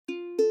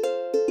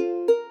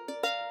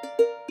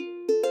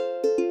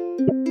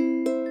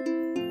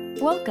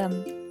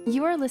Welcome!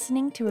 You are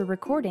listening to a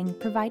recording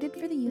provided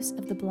for the use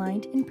of the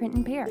blind and print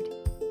impaired.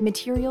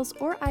 Materials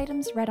or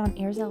items read on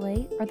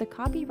AIRSLA are the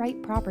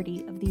copyright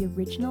property of the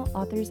original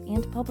authors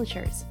and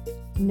publishers.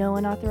 No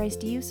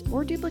unauthorized use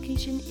or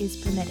duplication is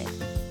permitted.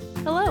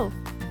 Hello,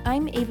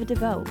 I'm Ava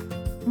DeVoe.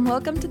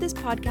 Welcome to this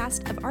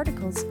podcast of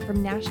articles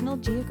from National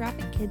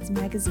Geographic Kids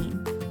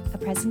magazine, a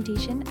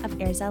presentation of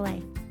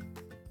AIRSLA.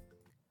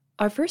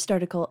 Our first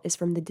article is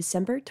from the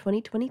December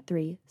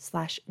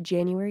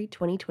 2023/January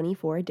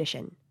 2024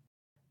 edition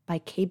by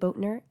Kay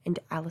Boatner and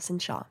Allison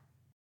Shaw.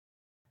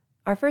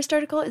 Our first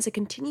article is a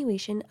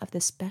continuation of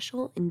the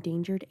Special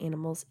Endangered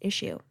Animals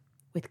issue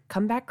with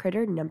comeback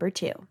critter number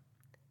 2,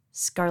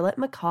 scarlet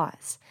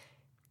macaws.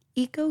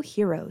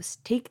 Eco-heroes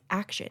take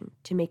action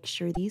to make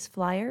sure these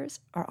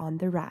flyers are on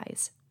the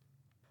rise.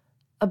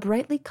 A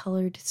brightly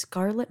colored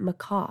scarlet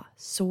macaw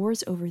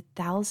soars over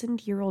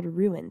 1,000-year-old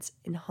ruins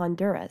in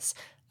Honduras,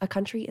 a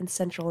country in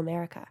Central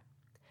America.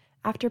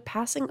 After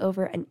passing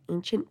over an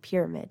ancient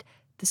pyramid,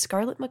 the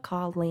scarlet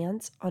macaw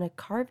lands on a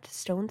carved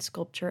stone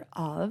sculpture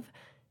of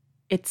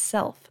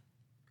itself.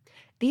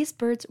 These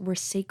birds were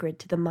sacred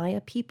to the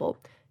Maya people,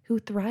 who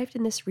thrived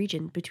in this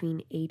region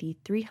between AD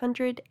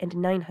 300 and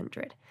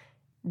 900.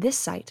 This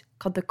site,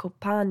 called the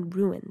Copan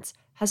Ruins,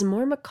 has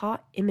more macaw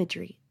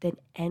imagery than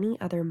any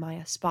other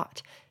Maya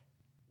spot.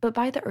 But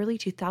by the early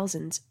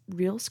 2000s,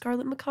 real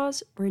scarlet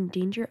macaws were in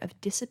danger of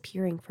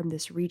disappearing from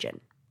this region.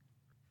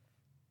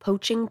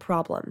 Poaching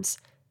problems.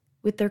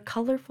 With their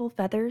colorful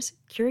feathers,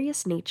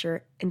 curious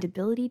nature, and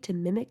ability to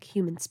mimic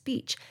human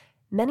speech,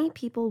 many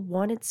people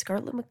wanted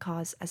scarlet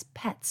macaws as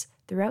pets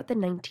throughout the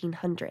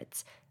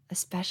 1900s,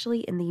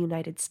 especially in the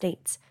United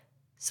States.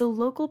 So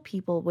local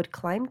people would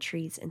climb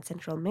trees in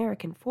Central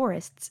American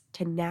forests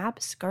to nab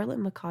scarlet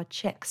macaw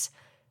chicks.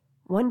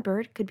 One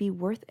bird could be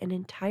worth an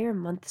entire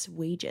month's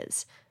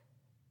wages.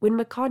 When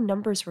macaw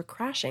numbers were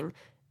crashing,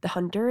 the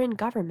Honduran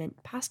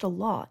government passed a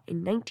law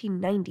in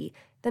 1990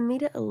 that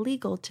made it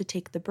illegal to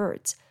take the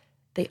birds.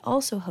 They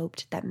also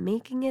hoped that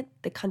making it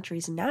the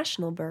country's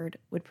national bird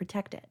would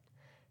protect it.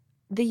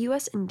 The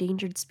U.S.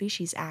 Endangered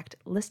Species Act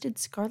listed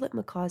scarlet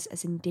macaws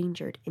as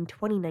endangered in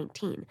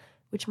 2019,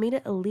 which made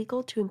it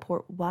illegal to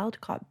import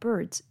wild-caught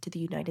birds to the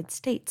United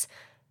States.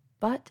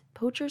 But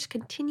poachers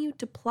continued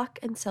to pluck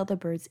and sell the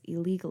birds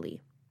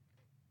illegally.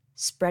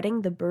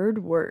 Spreading the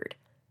bird word.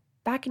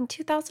 Back in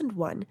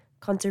 2001,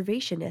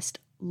 conservationist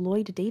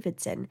Lloyd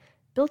Davidson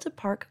built a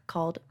park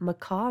called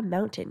Macaw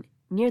Mountain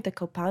near the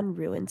Copan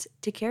Ruins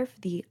to care for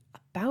the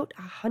about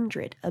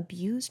 100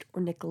 abused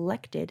or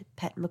neglected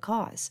pet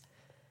macaws.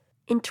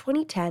 In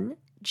 2010,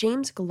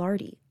 James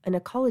Ghilardi, an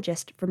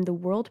ecologist from the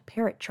World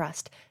Parrot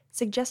Trust,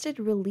 suggested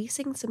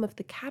releasing some of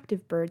the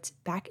captive birds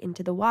back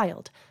into the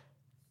wild.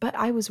 But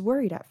I was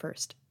worried at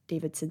first,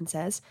 Davidson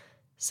says.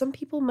 Some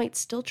people might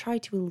still try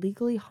to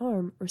illegally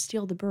harm or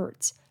steal the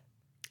birds.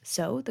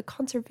 So the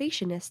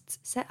conservationists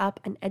set up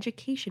an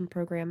education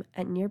program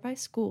at nearby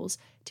schools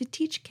to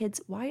teach kids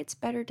why it's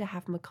better to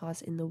have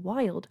macaws in the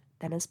wild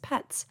than as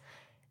pets.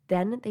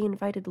 Then they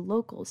invited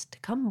locals to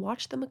come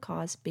watch the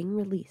macaws being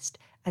released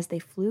as they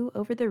flew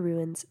over the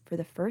ruins for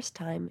the first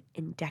time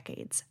in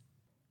decades.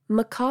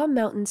 Macaw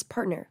Mountain's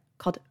partner,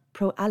 called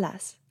Pro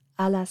Alas,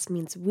 alas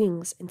means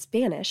wings in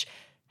Spanish,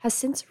 has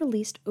since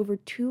released over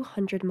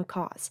 200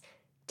 macaws.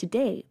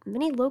 Today,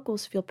 many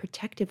locals feel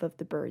protective of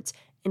the birds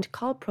and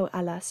call Pro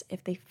Alas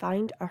if they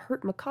find a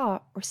hurt macaw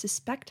or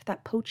suspect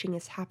that poaching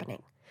is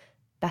happening.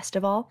 Best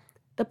of all,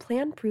 the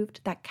plan proved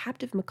that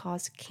captive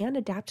macaws can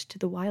adapt to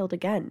the wild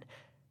again.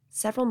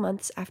 Several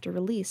months after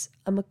release,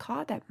 a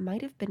macaw that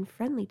might have been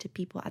friendly to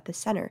people at the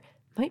center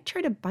might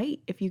try to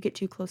bite if you get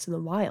too close in the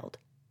wild,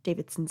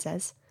 Davidson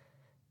says.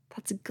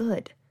 That's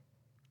good.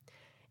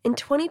 In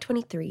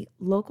 2023,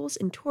 locals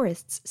and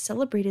tourists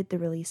celebrated the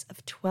release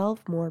of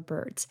 12 more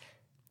birds.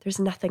 There's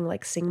nothing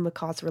like seeing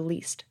macaws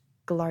released,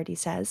 Ghilardi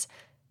says.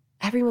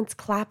 Everyone's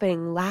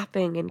clapping,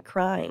 laughing, and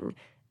crying.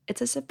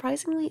 It's a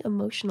surprisingly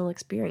emotional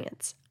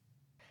experience.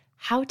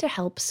 How to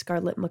help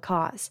scarlet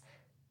macaws.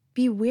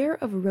 Beware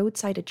of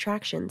roadside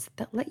attractions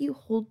that let you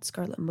hold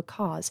scarlet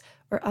macaws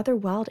or other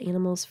wild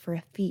animals for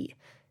a fee.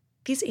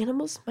 These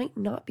animals might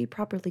not be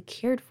properly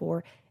cared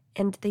for,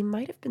 and they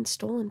might have been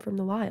stolen from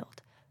the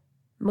wild.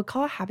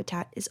 Macaw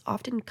habitat is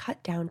often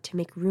cut down to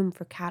make room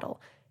for cattle.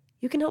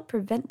 You can help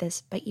prevent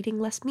this by eating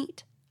less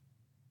meat.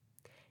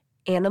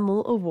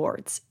 Animal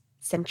awards,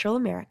 Central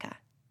America.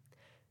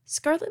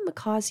 Scarlet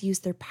macaws use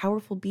their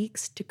powerful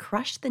beaks to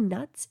crush the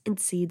nuts and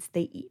seeds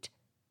they eat.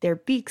 Their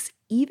beaks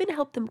even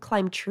help them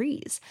climb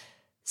trees.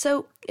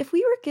 So if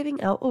we were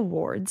giving out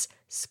awards,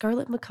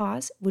 scarlet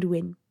macaws would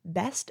win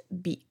Best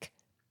Beak.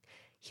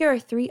 Here are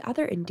 3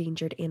 other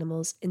endangered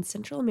animals in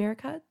Central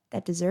America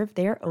that deserve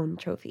their own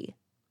trophy.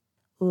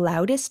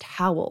 Loudest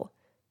howl.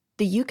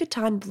 The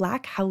Yucatan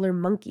black howler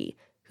monkey,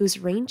 whose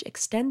range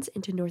extends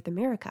into North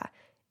America,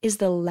 is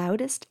the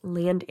loudest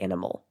land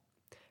animal.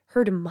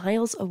 Heard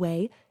miles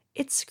away,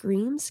 its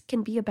screams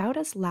can be about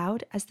as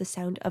loud as the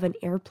sound of an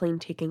airplane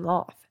taking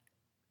off.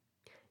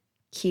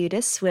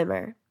 Cutest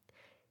swimmer.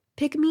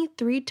 Pygmy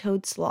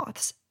three-toed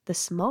sloths, the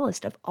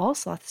smallest of all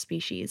sloth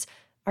species,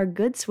 are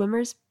good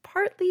swimmers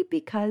partly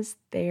because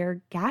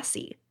they're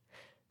gassy.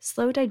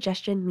 Slow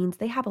digestion means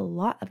they have a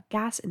lot of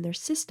gas in their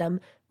system,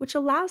 which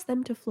allows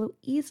them to float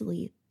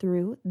easily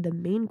through the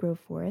mangrove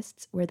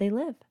forests where they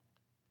live.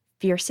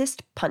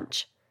 Fiercest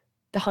punch.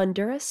 The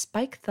Honduras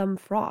spike thumb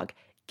frog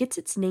gets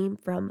its name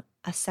from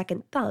a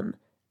second thumb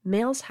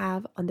males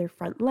have on their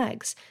front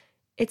legs.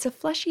 It's a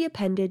fleshy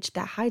appendage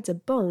that hides a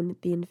bone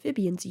the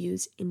amphibians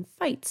use in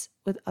fights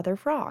with other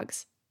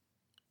frogs.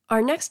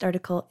 Our next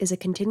article is a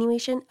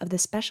continuation of the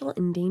Special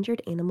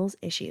Endangered Animals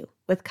issue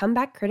with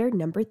comeback critter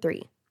number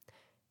 3,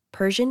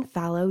 Persian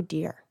fallow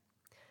deer.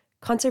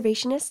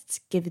 Conservationists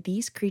give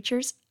these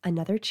creatures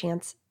another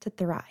chance to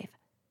thrive.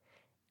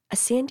 A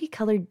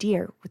sandy-colored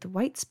deer with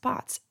white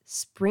spots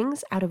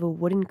springs out of a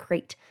wooden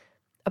crate.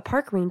 A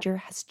park ranger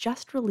has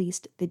just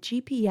released the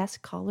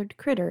GPS-collared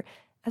critter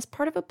as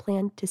part of a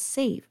plan to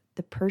save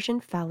the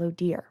Persian fallow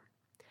deer.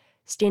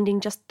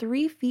 Standing just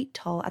 3 feet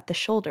tall at the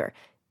shoulder,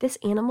 this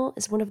animal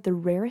is one of the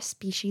rarest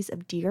species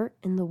of deer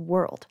in the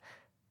world.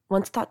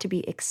 Once thought to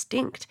be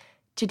extinct,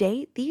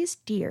 today these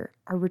deer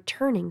are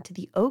returning to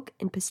the oak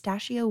and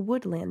pistachio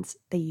woodlands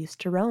they used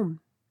to roam.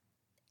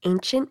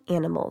 Ancient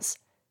animals.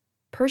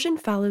 Persian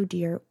fallow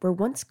deer were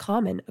once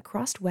common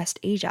across West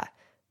Asia.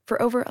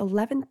 For over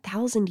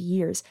 11,000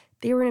 years,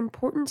 they were an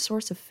important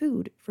source of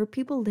food for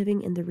people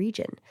living in the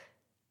region.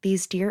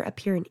 These deer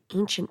appear in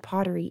ancient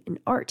pottery and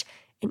art,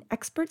 and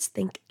experts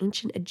think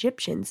ancient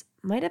Egyptians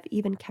might have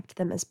even kept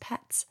them as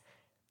pets.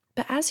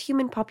 But as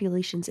human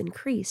populations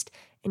increased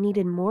and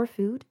needed more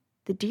food,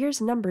 the deer's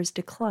numbers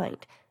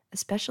declined,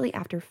 especially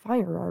after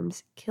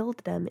firearms killed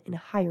them in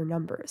higher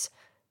numbers.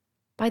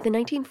 By the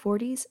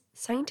 1940s,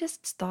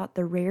 scientists thought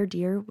the rare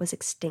deer was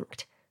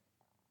extinct.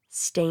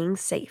 Staying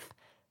safe.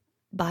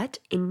 But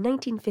in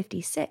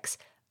 1956,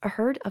 a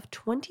herd of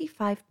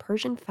 25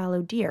 Persian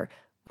fallow deer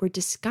were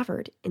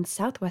discovered in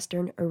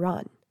southwestern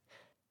Iran.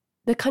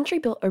 The country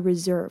built a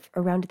reserve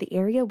around the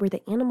area where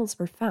the animals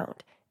were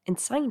found, and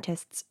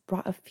scientists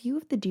brought a few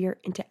of the deer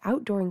into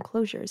outdoor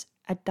enclosures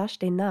at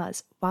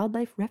Dasht-e-Naz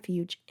Wildlife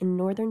Refuge in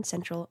northern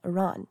central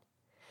Iran.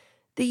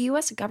 The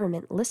U.S.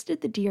 government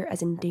listed the deer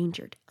as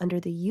endangered under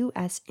the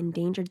U.S.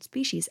 Endangered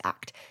Species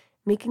Act,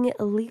 making it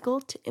illegal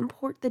to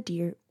import the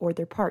deer or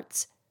their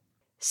parts.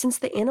 Since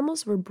the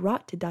animals were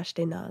brought to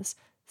Dasht-e-Naz,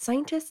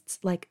 scientists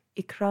like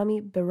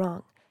Ikrami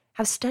Berang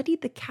have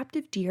studied the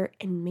captive deer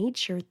and made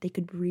sure they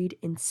could breed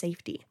in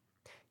safety.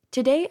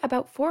 Today,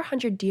 about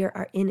 400 deer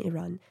are in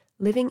Iran,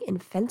 living in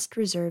fenced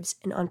reserves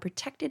and on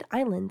protected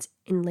islands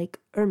in Lake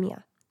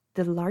Urmia,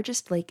 the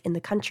largest lake in the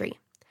country.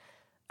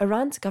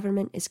 Iran's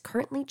government is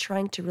currently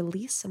trying to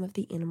release some of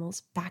the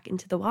animals back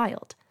into the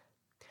wild.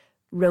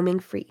 Roaming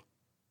free.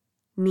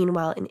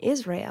 Meanwhile, in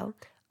Israel,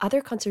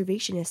 other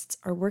conservationists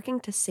are working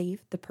to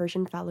save the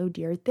Persian fallow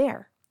deer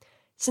there.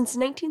 Since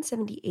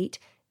 1978,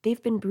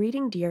 they've been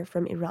breeding deer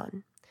from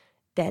Iran.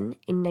 Then,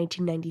 in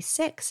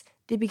 1996,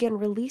 they began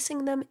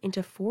releasing them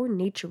into 4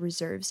 nature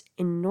reserves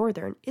in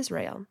northern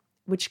Israel,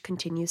 which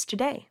continues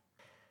today.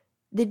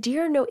 The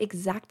deer know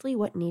exactly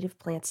what native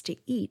plants to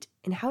eat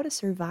and how to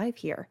survive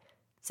here,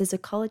 says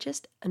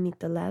ecologist Amit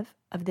Dalev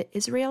of the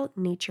Israel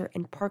Nature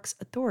and Parks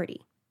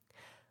Authority.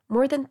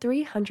 More than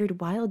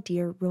 300 wild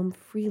deer roam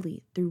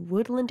freely through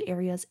woodland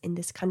areas in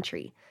this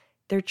country.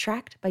 They're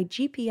tracked by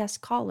GPS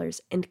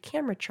collars and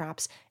camera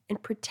traps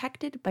and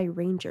protected by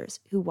rangers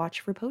who watch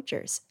for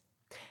poachers.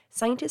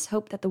 Scientists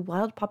hope that the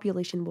wild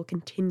population will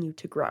continue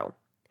to grow.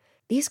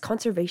 These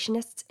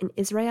conservationists in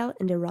Israel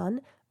and Iran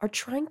are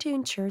trying to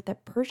ensure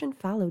that Persian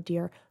fallow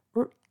deer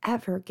won't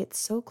ever get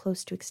so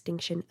close to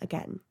extinction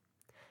again.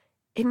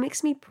 It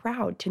makes me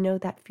proud to know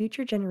that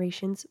future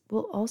generations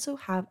will also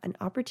have an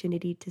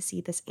opportunity to see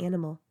this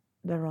animal,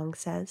 Berang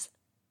says.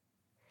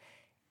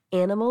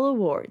 Animal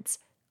Awards.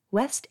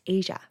 West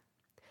Asia.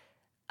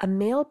 A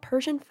male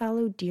Persian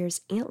fallow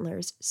deer's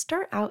antlers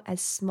start out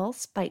as small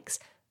spikes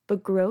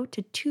but grow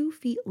to 2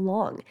 feet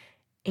long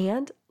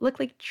and look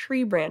like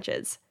tree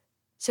branches.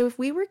 So if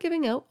we were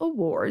giving out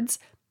awards,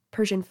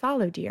 Persian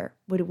fallow deer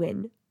would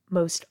win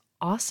Most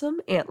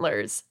Awesome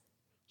Antlers.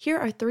 Here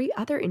are 3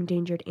 other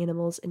endangered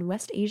animals in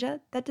West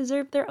Asia that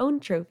deserve their own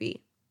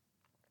trophy.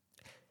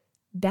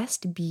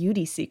 Best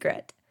Beauty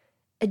Secret.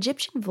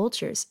 Egyptian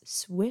vultures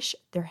swish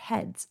their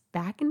heads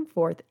back and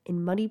forth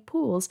in muddy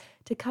pools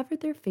to cover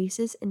their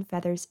faces and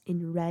feathers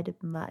in red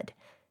mud.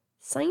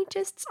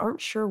 Scientists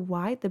aren't sure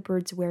why the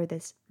birds wear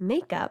this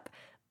makeup,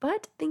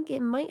 but think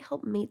it might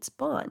help mates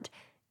bond.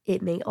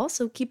 It may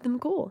also keep them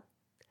cool.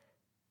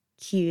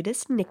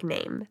 Cutest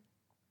nickname.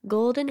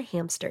 Golden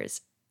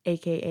hamsters,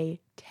 aka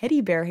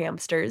teddy bear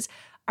hamsters,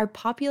 are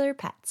popular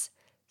pets.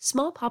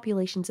 Small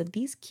populations of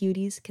these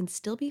cuties can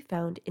still be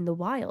found in the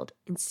wild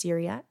in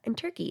Syria and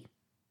Turkey.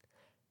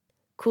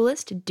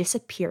 Coolest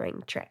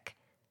disappearing trick.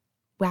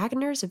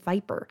 Wagner's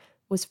viper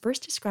was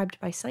first described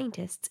by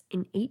scientists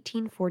in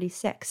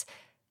 1846,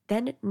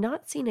 then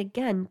not seen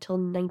again till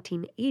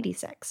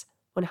 1986,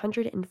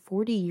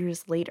 140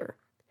 years later.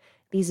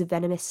 These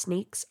venomous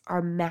snakes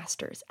are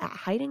masters at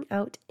hiding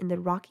out in the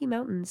Rocky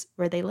Mountains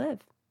where they live.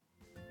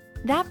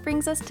 That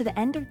brings us to the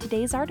end of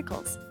today's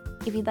articles.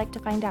 If you'd like to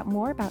find out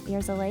more about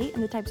AIRSLA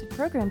and the types of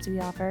programs we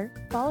offer,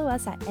 follow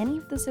us at any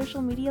of the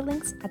social media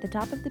links at the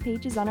top of the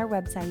pages on our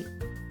website.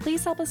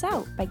 Please help us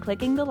out by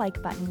clicking the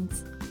like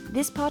buttons.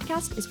 This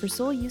podcast is for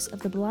sole use of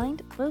the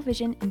blind, low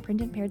vision, and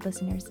print-impaired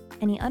listeners.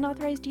 Any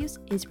unauthorized use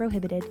is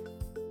prohibited.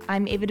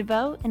 I'm Ava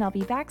DeVoe, and I'll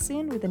be back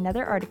soon with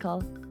another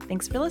article.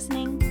 Thanks for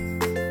listening.